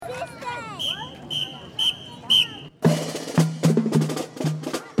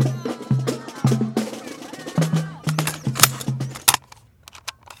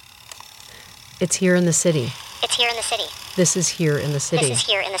It's here in the city. It's here in the city. This is Here in the City. This is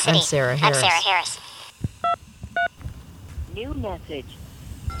Here in the City. I'm Sarah Harris. New message.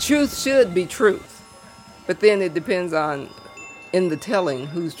 Truth should be truth, but then it depends on, in the telling,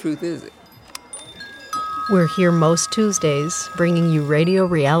 whose truth is it? We're here most Tuesdays, bringing you radio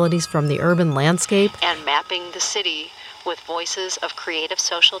realities from the urban landscape and mapping the city with voices of creative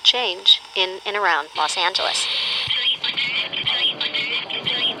social change in and around Los Angeles.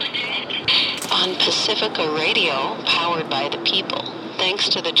 On Pacifica Radio, powered by the people, thanks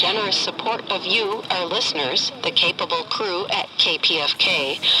to the generous support of you, our listeners, the capable crew at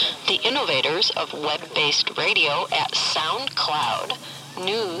KPFK, the innovators of web-based radio at SoundCloud,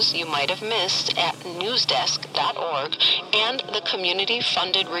 news you might have missed at newsdesk.org, and the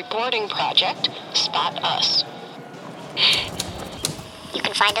community-funded reporting project, Spot Us. You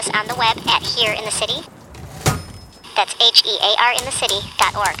can find us on the web at Here in the City. That's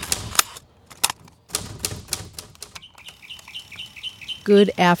HEARinthecity.org.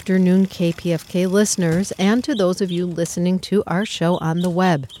 Good afternoon, KPFK listeners, and to those of you listening to our show on the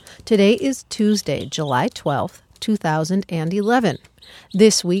web. Today is Tuesday, July 12th, 2011.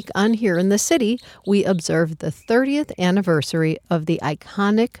 This week on Here in the City, we observe the 30th anniversary of the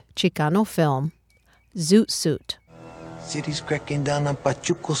iconic Chicano film, Zoot Suit. City's cracking down on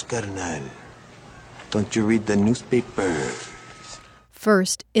pachucos, carnal. Don't you read the newspapers?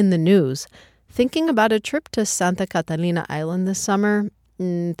 First, in the news, thinking about a trip to Santa Catalina Island this summer?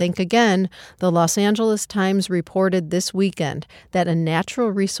 Think again. The Los Angeles Times reported this weekend that a Natural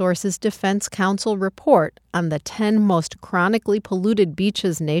Resources Defense Council report on the 10 most chronically polluted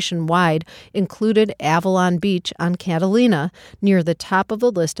beaches nationwide included Avalon Beach on Catalina near the top of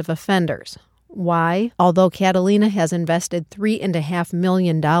the list of offenders. Why? Although Catalina has invested $3.5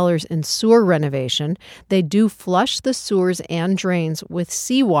 million in sewer renovation, they do flush the sewers and drains with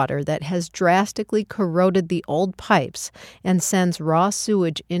seawater that has drastically corroded the old pipes and sends raw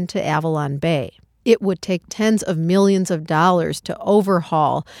sewage into Avalon Bay. It would take tens of millions of dollars to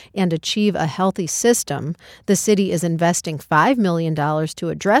overhaul and achieve a healthy system. The city is investing $5 million to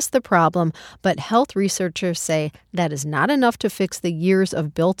address the problem, but health researchers say that is not enough to fix the years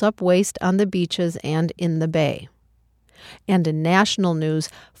of built-up waste on the beaches and in the bay. And in national news,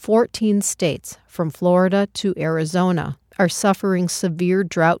 14 states, from Florida to Arizona, are suffering severe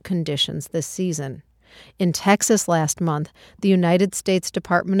drought conditions this season. In Texas last month, the United States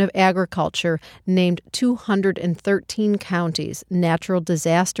Department of Agriculture named 213 counties natural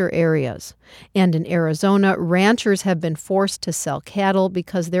disaster areas. And in Arizona, ranchers have been forced to sell cattle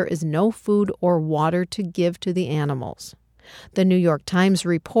because there is no food or water to give to the animals. The New York Times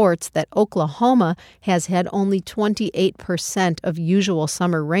reports that Oklahoma has had only 28% of usual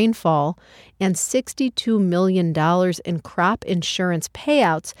summer rainfall, and $62 million in crop insurance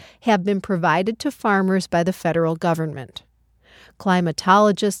payouts have been provided to farmers by the federal government.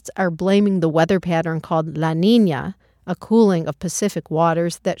 Climatologists are blaming the weather pattern called La Niña, a cooling of Pacific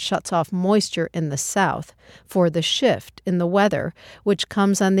waters that shuts off moisture in the south, for the shift in the weather, which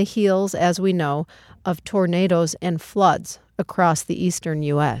comes on the heels, as we know, of tornadoes and floods across the eastern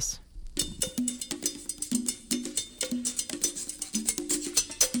U.S.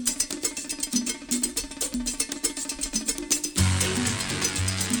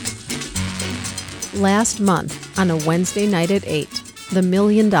 Last month, on a Wednesday night at 8, the $1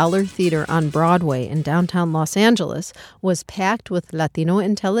 Million Theater on Broadway in downtown Los Angeles was packed with Latino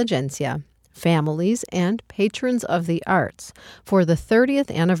intelligentsia, families, and patrons of the arts for the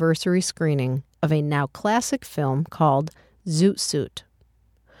 30th anniversary screening of a now classic film called Zoot Suit.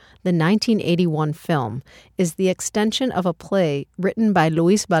 The 1981 film is the extension of a play written by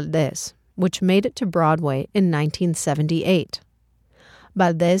Luis Valdez, which made it to Broadway in 1978.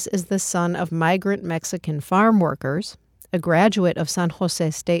 Valdez is the son of migrant Mexican farm workers, a graduate of San Jose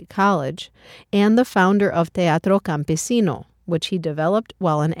State College, and the founder of Teatro Campesino, which he developed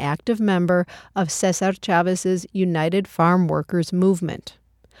while an active member of Cesar Chavez's United Farm Workers movement.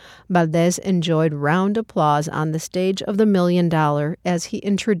 Valdez enjoyed round applause on the stage of the $1 Million as he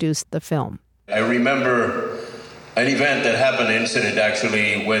introduced the film. I remember an event that happened, an incident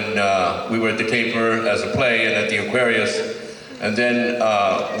actually, when we were at the Caper as a play and at the Aquarius, and then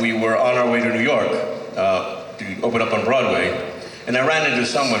we were on our way to New York to open up on Broadway, and I ran into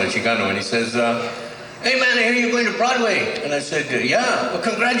someone, a Chicano, and he says, "Hey man, I hear you're going to Broadway." And I said, "Yeah, well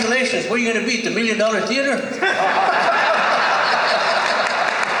congratulations, where are you going to be, at the $1 Million Theater?"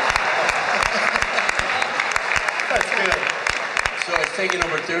 So it's taken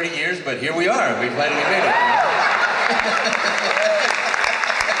over 30 years, but here we are. We finally made it.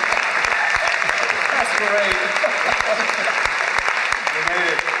 That's great. We made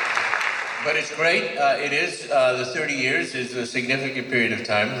it. But it's great. It is. The 30 years is a significant period of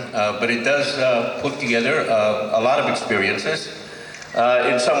time, but it does put together a lot of experiences.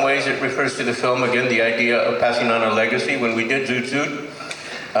 In some ways, it refers to the film, again, the idea of passing on a legacy. When we did Zoot Suit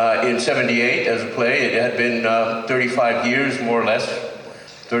in 78 as a play, it had been 35 years, more or less,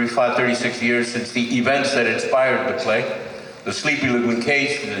 35, 36 years since the events that inspired the play. The Sleepy Lagoon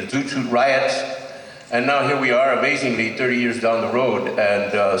case, the Zoot Suit riots, and now here we are, amazingly, 30 years down the road,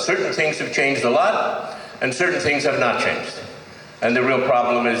 and certain things have changed a lot, and certain things have not changed. And the real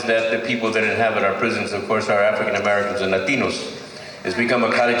problem is that the people that inhabit our prisons, of course, are African Americans and Latinos. It's become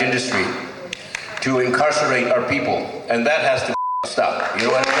a cottage industry to incarcerate our people, and that has to stop. You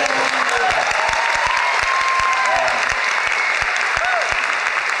know what I'm saying?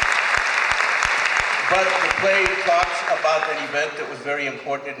 But the play talks about an event that was very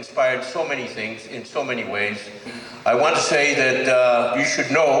important. It inspired so many things in so many ways. I want to say that you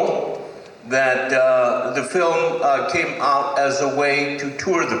should know that the film came out as a way to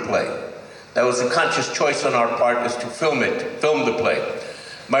tour the play. That was a conscious choice on our part, is to film the play.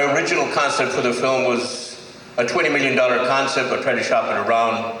 My original concept for the film was a $20 million concept. I tried to shop it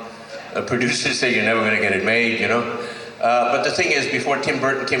around. Producers say you're never going to get it made, you know. But the thing is, before Tim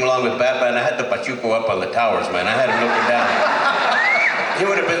Burton came along with Batman, I had the Pachuco up on the towers, man. I had him looking down. He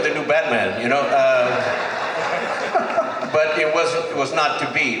would have been the new Batman, you know. But it was not to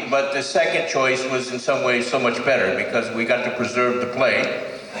be. But the second choice was in some ways so much better, because we got to preserve the play,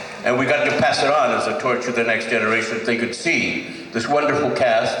 and we got to pass it on as a torch to the next generation, that they could see this wonderful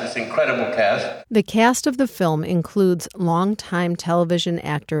cast, this incredible cast. The cast of the film includes longtime television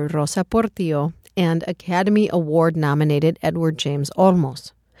actor Rosa Portillo and Academy Award-nominated Edward James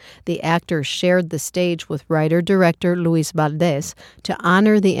Olmos. The actor shared the stage with writer-director Luis Valdés to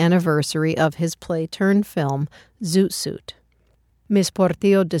honor the anniversary of his play-turned-film, Zoot Suit. Ms.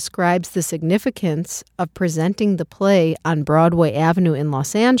 Portillo describes the significance of presenting the play on Broadway Avenue in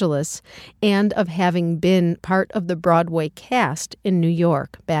Los Angeles and of having been part of the Broadway cast in New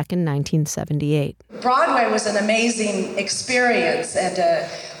York back in 1978. Broadway was an amazing experience and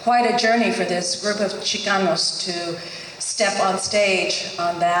quite a journey for this group of Chicanos to step on stage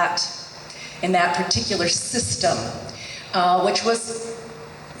in that particular system, which was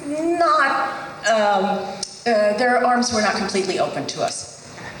not... their arms were not completely open to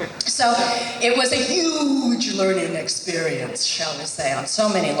us. So it was a huge learning experience, shall we say, on so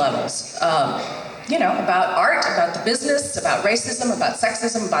many levels. About art, about the business, about racism, about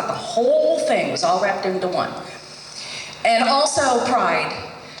sexism, about the whole thing was all wrapped into one. And also pride.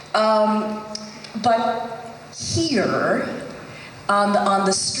 But here, on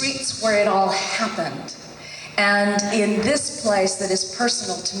the streets where it all happened, and in this place that is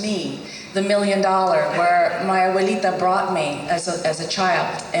personal to me, the $1 Million, where my abuelita brought me as a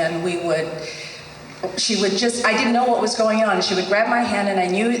child, and she would just, I didn't know what was going on. She would grab my hand, and I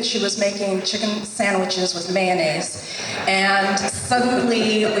knew that she was making chicken sandwiches with mayonnaise. And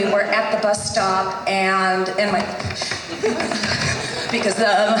suddenly we were at the bus stop, and my, because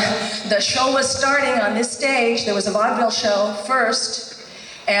the show was starting on this stage. There was a vaudeville show first,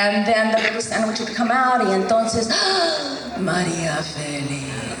 and then the little sandwich would come out, y entonces, Maria Félix.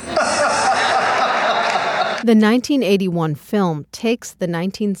 The 1981 film takes the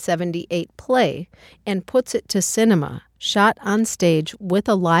 1978 play and puts it to cinema, shot on stage with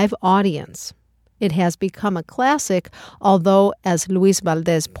a live audience. It has become a classic, although, as Luis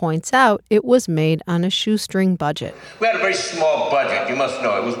Valdés points out, it was made on a shoestring budget. We had a very small budget, you must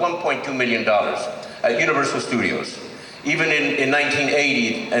know. It was $1.2 million at Universal Studios. Even in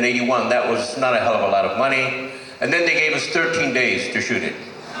 1980 and 81, that was not a hell of a lot of money. And then they gave us 13 days to shoot it.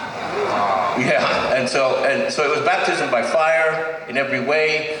 Yeah, and so it was baptism by fire in every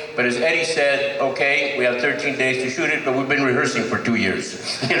way. But as Eddie said, okay, we have 13 days to shoot it, but we've been rehearsing for 2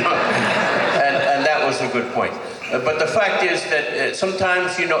 years, you know, and that was a good point. But the fact is that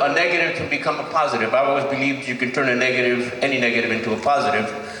sometimes, you know, a negative can become a positive. I've always believed you can turn any negative into a positive.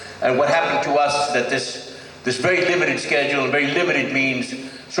 And what happened to us is that this very limited schedule and very limited means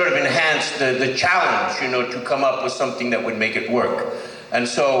sort of enhanced the challenge, you know, to come up with something that would make it work. And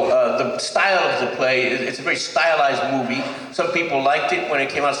so the style of the play, it's a very stylized movie. Some people liked it when it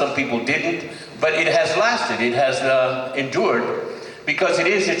came out, some people didn't. But it has lasted, it has endured, because it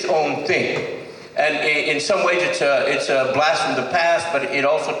is its own thing. And in some ways it's a blast from the past, but it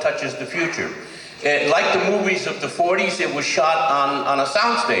also touches the future. Like the movies of the 40s, it was shot on a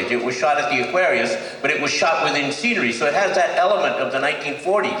soundstage. It was shot at the Aquarius, but it was shot within scenery. So it has that element of the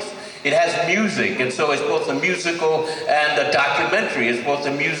 1940s. It has music, and so it's both a musical and a documentary. It's both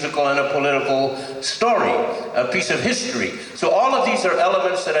a musical and a political story, a piece of history. So all of these are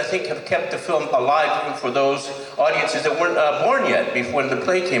elements that I think have kept the film alive even for those audiences that weren't born yet before the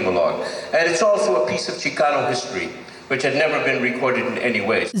play came along. And it's also a piece of Chicano history, which had never been recorded in any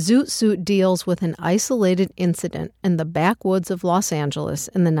way. Zoot Suit deals with an isolated incident in the backwoods of Los Angeles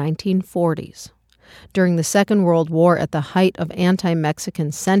in the 1940s. During the Second World War, at the height of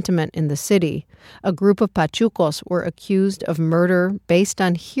anti-Mexican sentiment in the city, a group of Pachucos were accused of murder based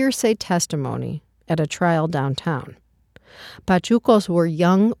on hearsay testimony at a trial downtown. Pachucos were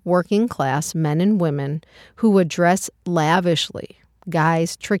young, working-class men and women who would dress lavishly,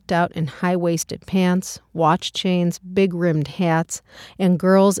 guys tricked out in high-waisted pants, watch chains, big-rimmed hats, and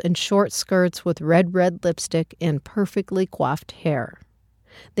girls in short skirts with red lipstick and perfectly coiffed hair.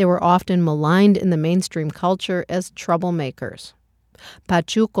 They were often maligned in the mainstream culture as troublemakers.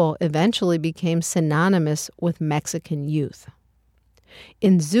 Pachuco eventually became synonymous with Mexican youth.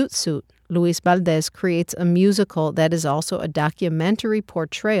 In Zoot Suit, Luis Valdez creates a musical that is also a documentary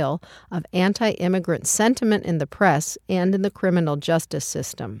portrayal of anti-immigrant sentiment in the press and in the criminal justice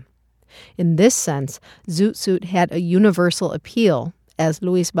system. In this sense, Zoot Suit had a universal appeal, as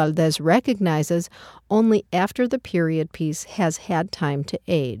Luis Valdez recognizes, only after the period piece has had time to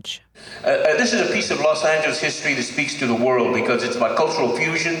age. This is a piece of Los Angeles history that speaks to the world because it's about cultural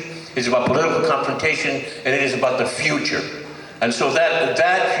fusion, it's about political confrontation, and it is about the future. And so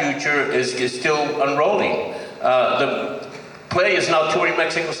that future is still unrolling. The play is now touring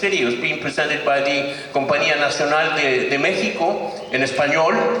Mexico City. It was being presented by the Compañía Nacional de México in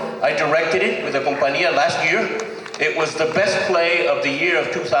Español. I directed it with the compañía last year. It was the best play of the year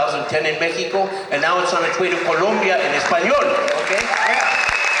of 2010 in Mexico, and now it's on its way to Colombia in Español, okay? Yeah.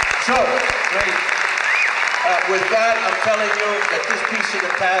 So, great. With that, I'm telling you that this piece of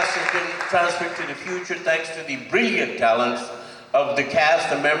the past has been transferred to the future thanks to the brilliant talents of the cast,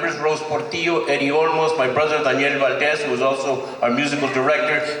 the members, Rose Portillo, Eddie Olmos, my brother Daniel Valdez, who is also our musical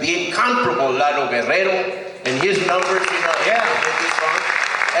director, the incomparable Lalo Guerrero, and his numbers, this song.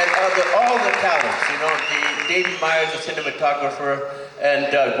 And all the talents, the David Myers, the cinematographer,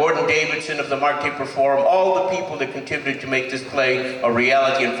 and Gordon Davidson of the Mark Taper Forum, all the people that contributed to make this play a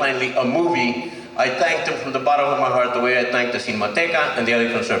reality and finally a movie. I thank them from the bottom of my heart the way I thank the Cinemateca and the other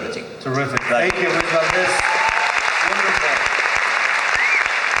Conservancy. Terrific. Thank you, Luis Valdez. Wonderful.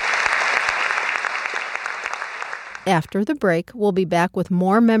 After the break, we'll be back with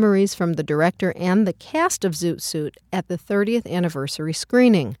more memories from the director and the cast of Zoot Suit at the 30th anniversary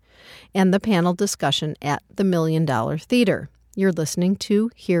screening and the panel discussion at the $1 Million Theater. You're listening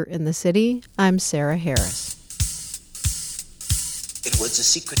to Here in the City. I'm Sarah Harris. It was a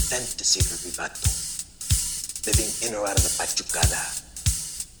secret fantasy for Vivato, living in or out of the Pachucada,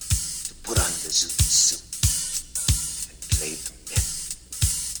 to put on the Zoot Suit and play the myth.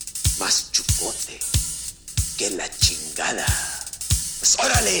 Más chupote que la chingada. Pues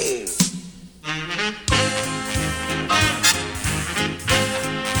órale!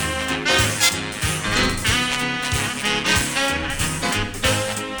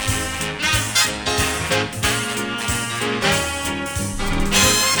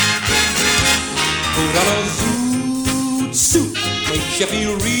 Put on a Zoot Suit, makes you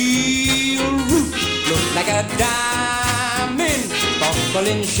feel real rude. Look like a diamond,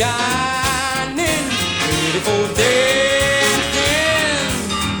 sparkling, shining. Ready for dancing,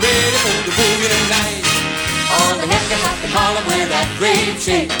 ready for the boogie tonight. On the neck and up and Harlem where that great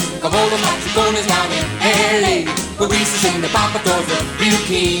shake. Come hold 'em up, Chicones down in L.A. Where we used to sing the Pacators were real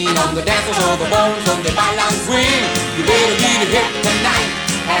keen on the dancers or the bones on the bailan swing. You better get it hip tonight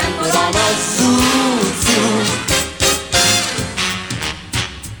and put on a Zoot Suit.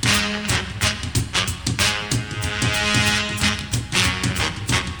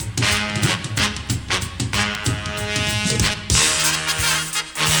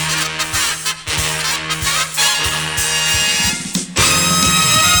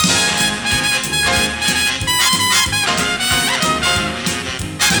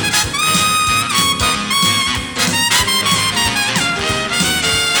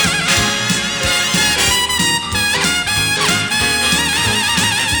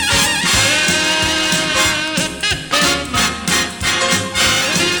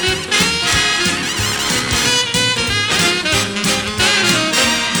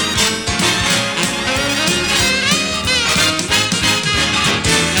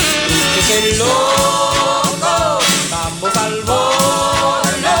 Loco, vamos al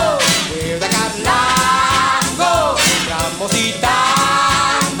bolo, where the carlango, vamos y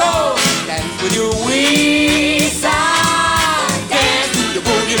tango, dance with your wings, dance to the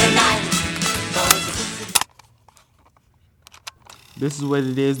boogie tonight. This is what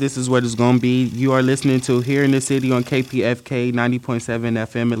it is. This is what it's going to be. You are listening to Here in the City on KPFK 90.7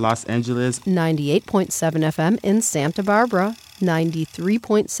 FM in Los Angeles, 98.7 FM in Santa Barbara,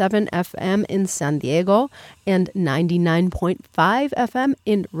 93.7 FM in San Diego, and 99.5 FM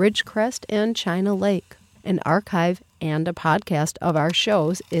in Ridgecrest and China Lake. An archive and a podcast of our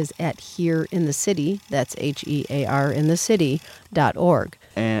shows is at Here in the City, that's HEAR in the city.org.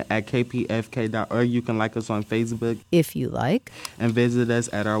 And at kpfk.org, you can like us on Facebook if you like, and visit us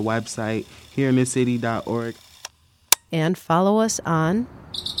at our website, hereinthecity.org. And follow us on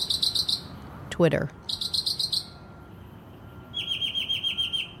Twitter.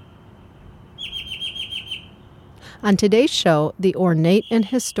 On today's show, the ornate and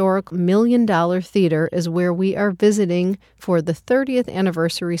historic $1 Million Theater is where we are visiting for the 30th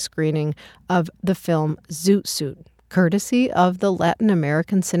anniversary screening of the film Zoot Suit, courtesy of the Latin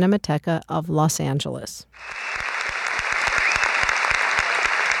American Cinemateca of Los Angeles.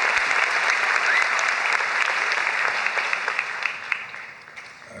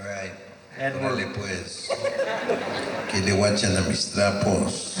 All right. Órale pues. Que le guachan a mis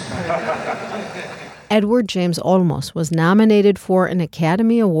trapos. Edward James Olmos was nominated for an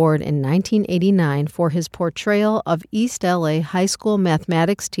Academy Award in 1989 for his portrayal of East LA high school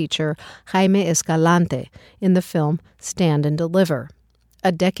mathematics teacher Jaime Escalante in the film Stand and Deliver.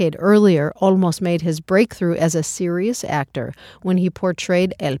 A decade earlier, Olmos made his breakthrough as a serious actor when he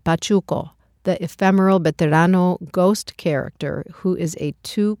portrayed El Pachuco, the ephemeral veterano ghost character who is a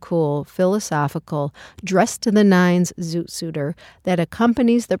too-cool, philosophical, dressed-to-the-nines zoot-suiter that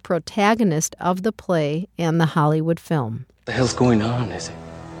accompanies the protagonist of the play and the Hollywood film. What the hell's going on, is it?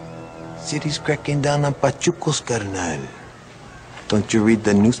 City's cracking down on Pachucos, carnal. Don't you read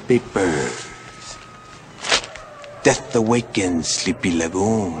the newspapers? Death awakens Sleepy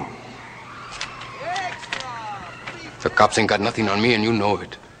Lagoon. The cops ain't got nothing on me, and you know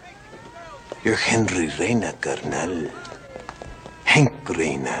it. You're Henry Reina, carnal. Hank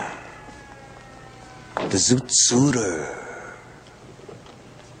Reina. The Zoot Suiter.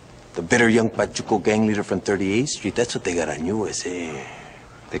 The bitter young Pachuco gang leader from 38th Street. That's what they got on you, eh?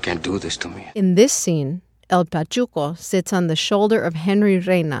 They can't do this to me. In this scene, El Pachuco sits on the shoulder of Henry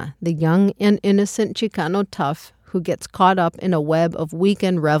Reina, the young and innocent Chicano tough who gets caught up in a web of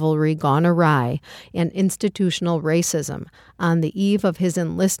weekend revelry gone awry and institutional racism on the eve of his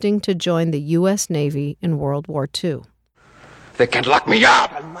enlisting to join the U.S. Navy in World War II. They can't lock me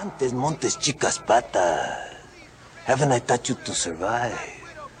up! Calmantes, montes, chicas, patas. Haven't I taught you to survive?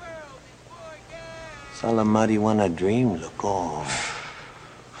 It's all a marijuana dream, loco.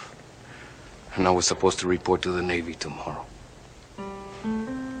 And I was supposed to report to the Navy tomorrow.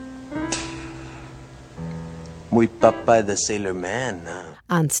 Muy papa the sailor man, huh?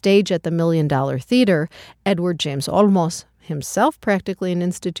 On stage at the $1 Million Theater, Edward James Olmos, himself practically an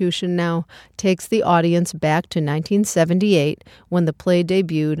institution now, takes the audience back to 1978 when the play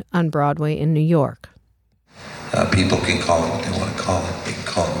debuted on Broadway in New York. People can call it what they want to call it. They can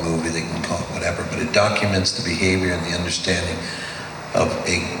call it a movie, they can call it whatever, but it documents the behavior and the understanding of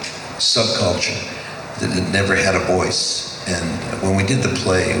a subculture that had never had a voice. And when we did the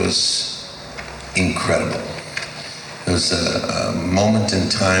play, it was incredible. It was a moment in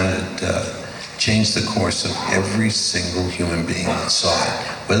time that changed the course of every single human being that saw it.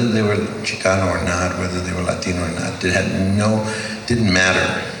 Whether they were Chicano or not, whether they were Latino or not, didn't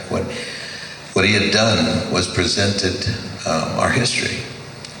matter. What he had done was presented our history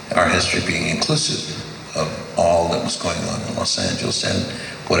being inclusive of all that was going on in Los Angeles and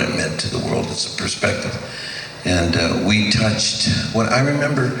what it meant to the world as a perspective. And we touched, what I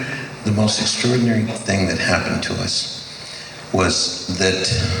remember, the most extraordinary thing that happened to us was that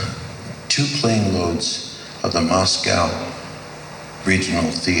 2 plane loads of the Moscow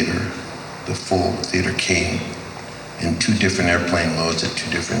Regional Theater, the full theater, came in 2 different airplane loads at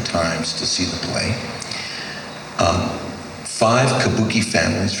 2 different times to see the play. 5 kabuki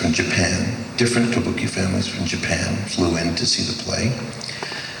families from Japan, different kabuki families from Japan, flew in to see the play.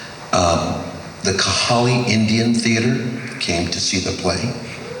 The Kahali Indian Theater came to see the play.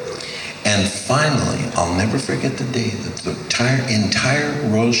 And finally, I'll never forget the day that the entire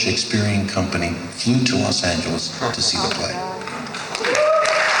Royal Shakespearean Company flew to Los Angeles to see the play.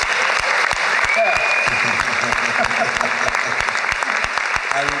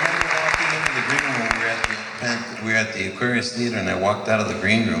 I remember walking into the green room. We were at the Aquarius Theater, and I walked out of the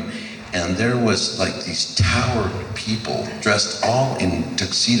green room, and there was like these towered people dressed all in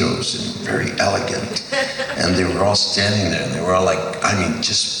tuxedos and very elegant, and they were all standing there, and they were all like,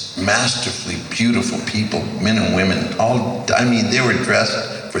 just masterfully beautiful people, men and women, they were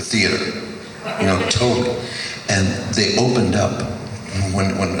dressed for theater, totally. And they opened up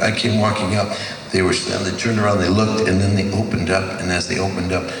when I came walking up, they turned around, they looked, and then they opened up, and as they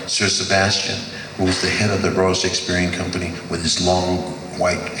opened up, Sir Sebastian, who was the head of the Royal Shakespearean Company, with his long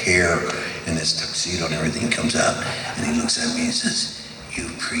white hair and his tuxedo and everything, comes out, and he looks at me and says,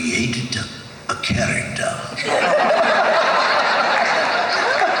 "You've created a character."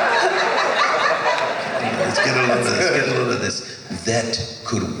 Let's get a load of this. That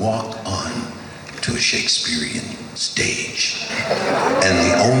could walk on to a Shakespearean stage. And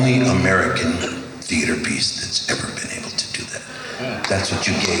the only American theater piece that's ever been able to do that. That's what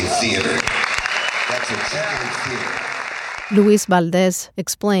you gave theater. That's what you gave theater. Luis Valdés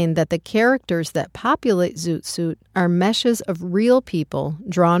explained that the characters that populate Zoot Suit are meshes of real people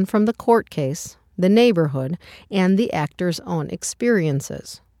drawn from the court case, the neighborhood, and the actor's own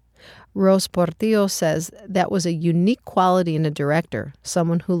experiences. Rose Portillo says that was a unique quality in a director,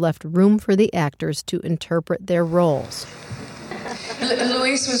 someone who left room for the actors to interpret their roles.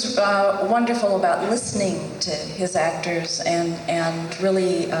 Luis was wonderful about listening to his actors, and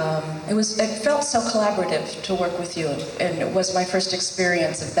really it felt so collaborative to work with you, and it was my first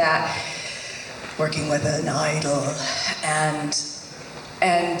experience of that, working with an idol and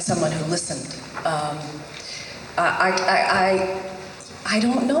someone who listened. I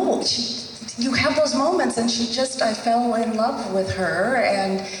don't know. You have those moments, and I fell in love with her,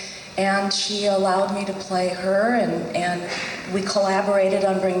 and she allowed me to play her, and we collaborated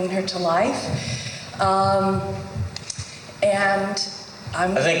on bringing her to life. I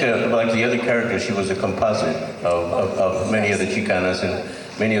think, like the other characters, she was a composite of many of the Chicanas and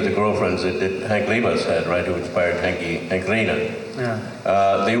many of the girlfriends that Hank Libas had, right, who inspired Hank Reina. Yeah.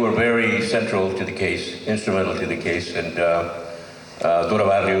 They were very central to the case, instrumental to the case, and Dora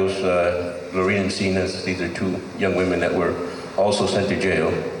Barrios, Lorena Encinas, these are two young women that were also sent to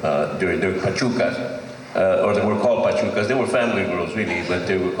jail during their pachucas, or they were called pachucas. They were family girls, really, but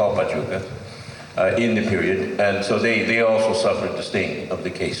they were called pachucas in the period. And so they also suffered the sting of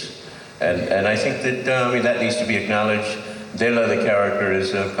the case. And I think that, that needs to be acknowledged. Dela, the character,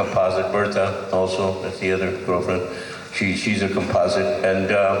 is a composite. Berta, also, that's the other girlfriend. She's a composite.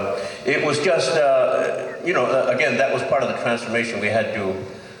 And it was just, again, that was part of the transformation. We had to,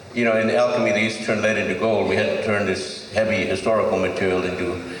 in alchemy, they used to turn lead into gold. We had to turn this heavy historical material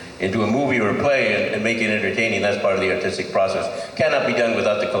into a movie or a play and make it entertaining. That's part of the artistic process. Cannot be done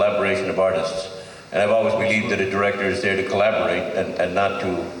without the collaboration of artists. And I've always believed that a director is there to collaborate and not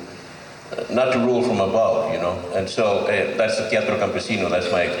to rule from above, And so that's the Teatro Campesino. That's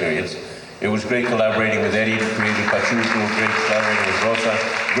my experience. It was great collaborating with Eddie, who created Pachuco, great collaborating with Rosa,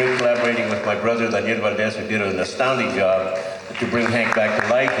 great collaborating with my brother, Daniel Valdés, who did an astounding job to bring Hank back to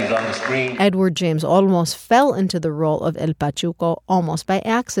life. He's on the screen. Edward James Olmos fell into the role of El Pachuco almost by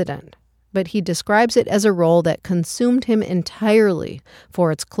accident, but he describes it as a role that consumed him entirely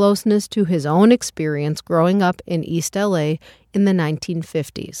for its closeness to his own experience growing up in East L.A. in the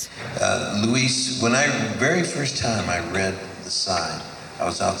 1950s. Luis, when very first time I read the sign, I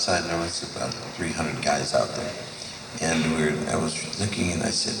was outside, and there was about 300 guys out there. And I was looking, and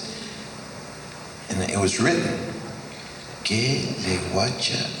I said, and it was written, "Que le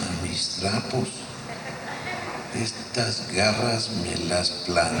guacha a mis trapos, estas garras me las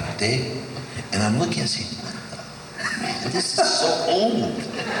planté." And I'm looking and saying, this is so old.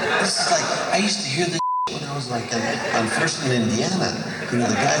 This is like, I used to hear this when I was like on First in Indiana. The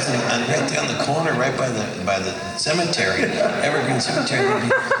guys right there on the corner, right by the cemetery, Evergreen Cemetery, would be,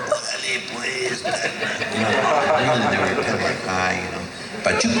 please. They were kind of like high,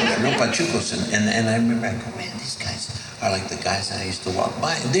 Pachucos, real Pachucos. And I remember, I go, man, these guys are like the guys I used to walk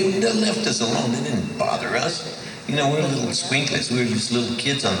by. They left us alone. They didn't bother us. We were little squinkles. We were just little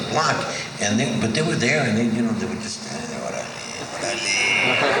kids on the block. But they were there, and they were just standing there,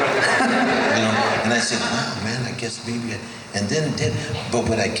 and I said, wow, man, I guess maybe. But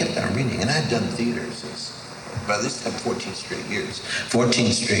when I kept on reading, and I'd done theater since, by this time, 14 straight years.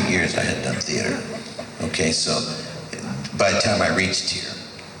 14 straight years I had done theater. Okay, so by the time I reached here,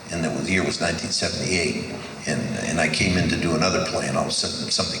 and the year was 1978, and I came in to do another play, and all of a sudden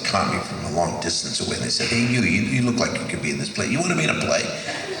something caught me from a long distance away, and they said, hey, you look like you could be in this play. You want to be in a play?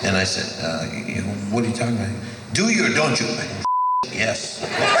 And I said, what are you talking about? Do you or don't you? I go, yes. Of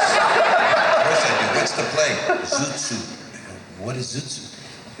course I do. What's the play? Zoot Suit. What is Zoot Suit?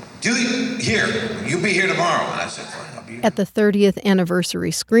 You'll be here tomorrow. And I said, fine, I'll be here. At the 30th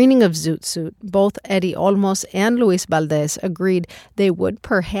anniversary screening of Zoot Suit, both Eddie Olmos and Luis Valdés agreed they would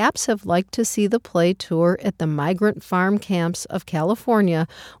perhaps have liked to see the play tour at the migrant farm camps of California,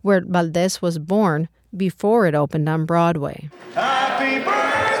 where Valdés was born, before it opened on Broadway. Happy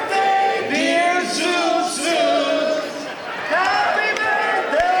birthday, dear Zoot Suit! Happy birthday!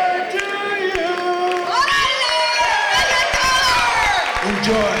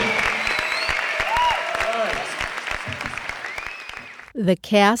 The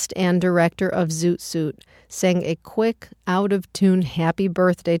cast and director of Zoot Suit sang a quick, out-of-tune happy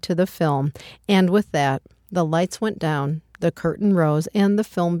birthday to the film, and with that, the lights went down, the curtain rose, and the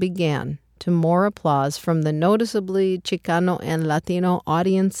film began, to more applause from the noticeably Chicano and Latino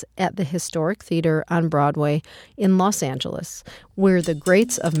audience at the Historic Theater on Broadway in Los Angeles, where the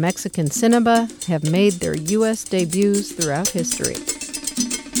greats of Mexican cinema have made their U.S. debuts throughout history.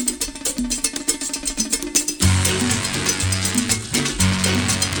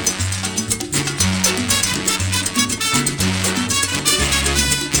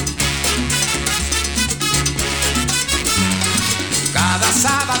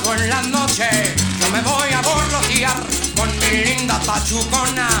 Sábado en la noche yo me voy a borlotear con mi linda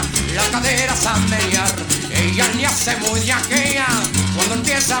pachucona, las caderas a menear. Ella ni hace muy de aquella cuando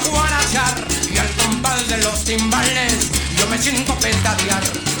empieza a guarachar y al compás de los timbales yo me siento petadear.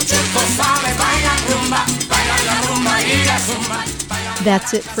 Chuco sabe bailar la rumba y la zumba.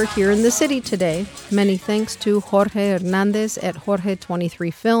 That's it for Here in the City today. Many thanks to Jorge Hernandez at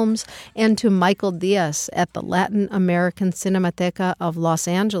Jorge23 Films and to Michael Diaz at the Latin American Cinemateca of Los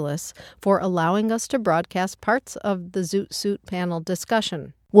Angeles for allowing us to broadcast parts of the Zoot Suit panel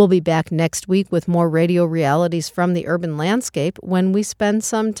discussion. We'll be back next week with more radio realities from the urban landscape when we spend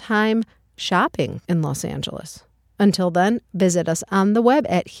some time shopping in Los Angeles. Until then, visit us on the web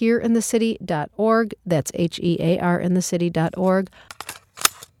at heareinthecity.org. That's HEARinthecity.org.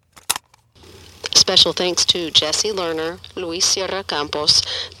 Special thanks to Jesse Lerner, Luis Sierra Campos,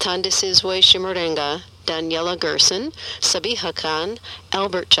 Tandisizwe Shimarenga, Daniela Gerson, Sabiha Khan,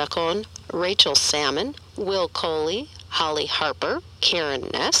 Albert Chacon, Rachel Salmon, Will Coley, Holly Harper, Karen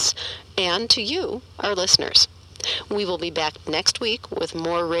Ness, and to you, our listeners. We will be back next week with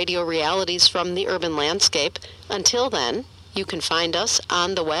more radio realities from the urban landscape. Until then, you can find us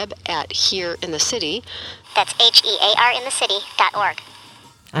on the web at Here in the City. That's HEARinthecity.org.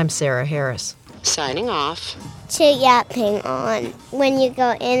 I'm Sarah Harris. Signing off. To yapping on. When you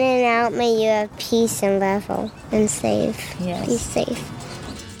go in and out, may you have peace and level and safe. Yes. Be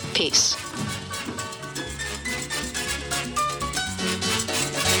safe. Peace.